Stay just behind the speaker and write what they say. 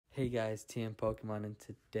Hey guys, TM Pokemon, and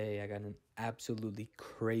today I got an absolutely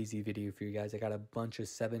crazy video for you guys. I got a bunch of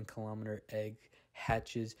 7-kilometer egg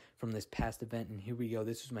hatches from this past event, and here we go.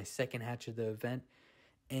 This was my second hatch of the event,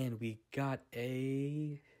 and we got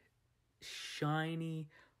a shiny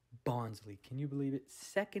Bonsly. Can you believe it?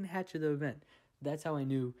 Second hatch of the event. That's how I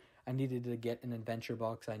knew I needed to get an adventure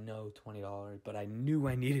box. I know $20, but I knew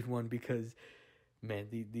I needed one because, man,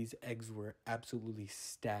 these eggs were absolutely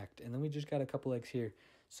stacked. And then we just got a couple eggs here.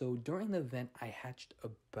 So during the event, I hatched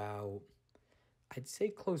about, I'd say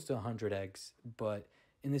close to 100 eggs. But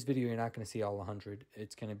in this video, you're not going to see all 100.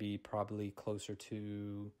 It's going to be probably closer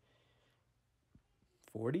to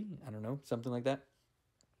 40. I don't know, something like that.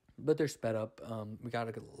 But they're sped up. We got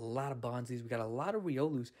a lot of Bonzies. We got a lot of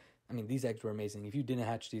Riolus. I mean, these eggs were amazing. If you didn't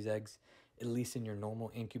hatch these eggs, at least in your normal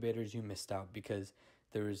incubators, you missed out because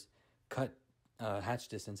there was cut hatch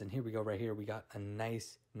distance. And here we go right here. We got a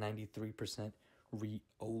nice 93%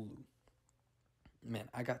 Riolu. Man,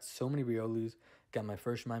 I got so many Riolus. Got my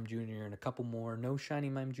first Mime Jr. and a couple more. No shiny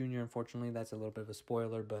Mime Jr., unfortunately. That's a little bit of a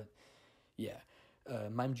spoiler, but yeah.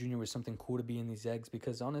 Mime Jr. was something cool to be in these eggs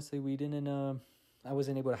because honestly, I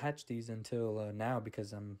wasn't able to hatch these until now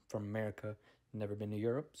because I'm from America, never been to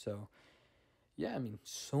Europe. So, yeah, I mean,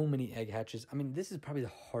 so many egg hatches. I mean, this is probably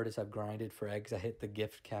the hardest I've grinded for eggs. I hit the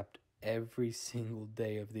gift cap every single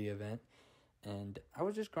day of the event, and I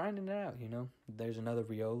was just grinding it out, you know. There's another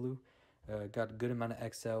Riolu. Got a good amount of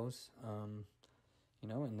XLs, you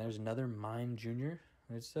know, and there's another Mime Jr.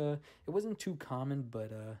 It wasn't too common,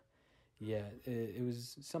 but yeah, it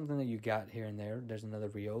was something that you got here and there. There's another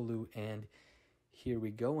Riolu, and here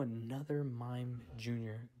we go, another Mime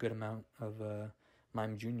Jr. Good amount of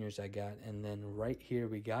Mime Juniors I got. And then right here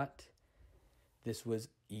we got, this was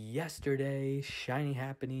yesterday, shiny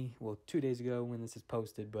Happiny. Well, 2 days ago when this is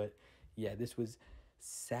posted, but yeah, this was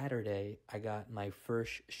Saturday. I got my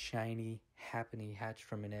first shiny Happiny hatched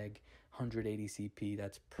from an egg, 180 CP.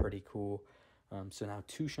 That's pretty cool. So now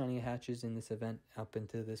 2 shiny hatches in this event up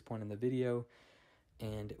until this point in the video.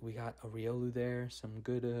 And we got a Riolu there, some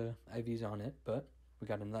good IVs on it, but we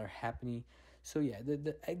got another Happiny. So yeah,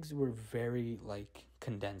 the eggs were very, like,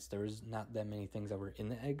 condensed. There was not that many things that were in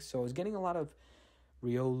the eggs. So I was getting a lot of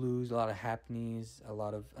Riolus, a lot of Happinys,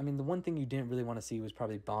 I mean, the one thing you didn't really want to see was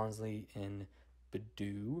probably Bonsly and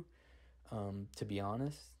Badoo, to be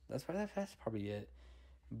honest. That's probably it.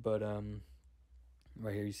 But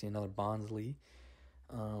right here you see another Bonsly.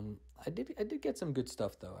 I did get some good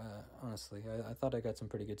stuff though. Honestly, I thought I got some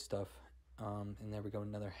pretty good stuff. And there we go,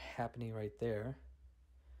 another Happiny right there.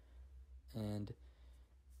 And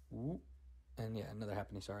yeah, another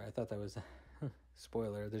Happiny. Sorry, I thought that was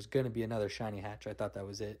spoiler. There's gonna be another shiny hatch. I thought that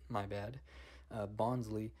was it. My bad.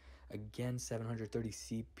 Bonsly again, 730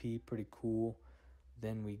 CP, pretty cool.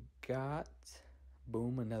 Then we got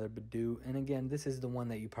boom, another Badoo. And again, this is the one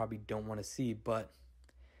that you probably don't want to see, but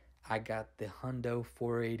I got the Hundo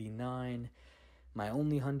 489, my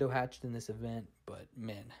only Hundo hatched in this event, but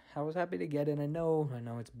man, I was happy to get it. I know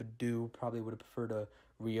it's Badoo, probably would have preferred a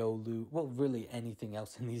Riolu, well, really anything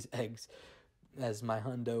else in these eggs as my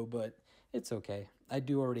Hundo, but it's okay. I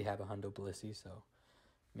do already have a Hundo Blissey, so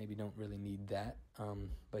maybe don't really need that.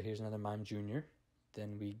 But here's another Mime Jr.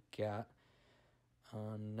 Then we got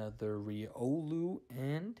another Riolu,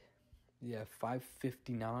 and yeah,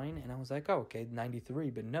 559, and I was like, oh, okay,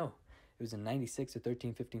 93, but no, it was a 96 at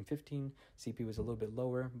 13, 15, 15. CP was a little bit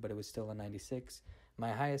lower, but it was still a 96.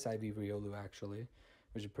 My highest IV Riolu, actually,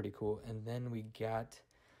 which is pretty cool. And then we got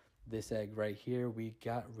this egg right here. We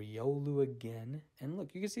got Riolu again, and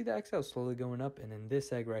look, you can see the XL slowly going up, and in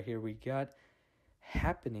this egg right here, we got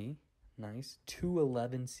Happiny, nice,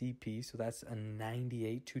 211 CP, so that's a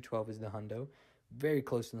 98, 212 is the Hundo, very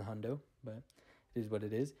close to the Hundo, but it is what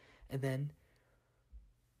it is. And then,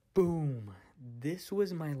 boom. This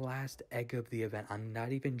was my last egg of the event. I'm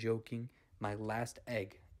not even joking. My last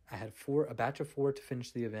egg. I had a batch of 4 to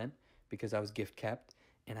finish the event because I was gift capped.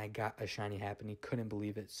 And I got a shiny Happiny. Couldn't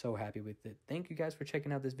believe it. So happy with it. Thank you guys for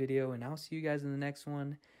checking out this video. And I'll see you guys in the next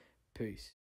one. Peace.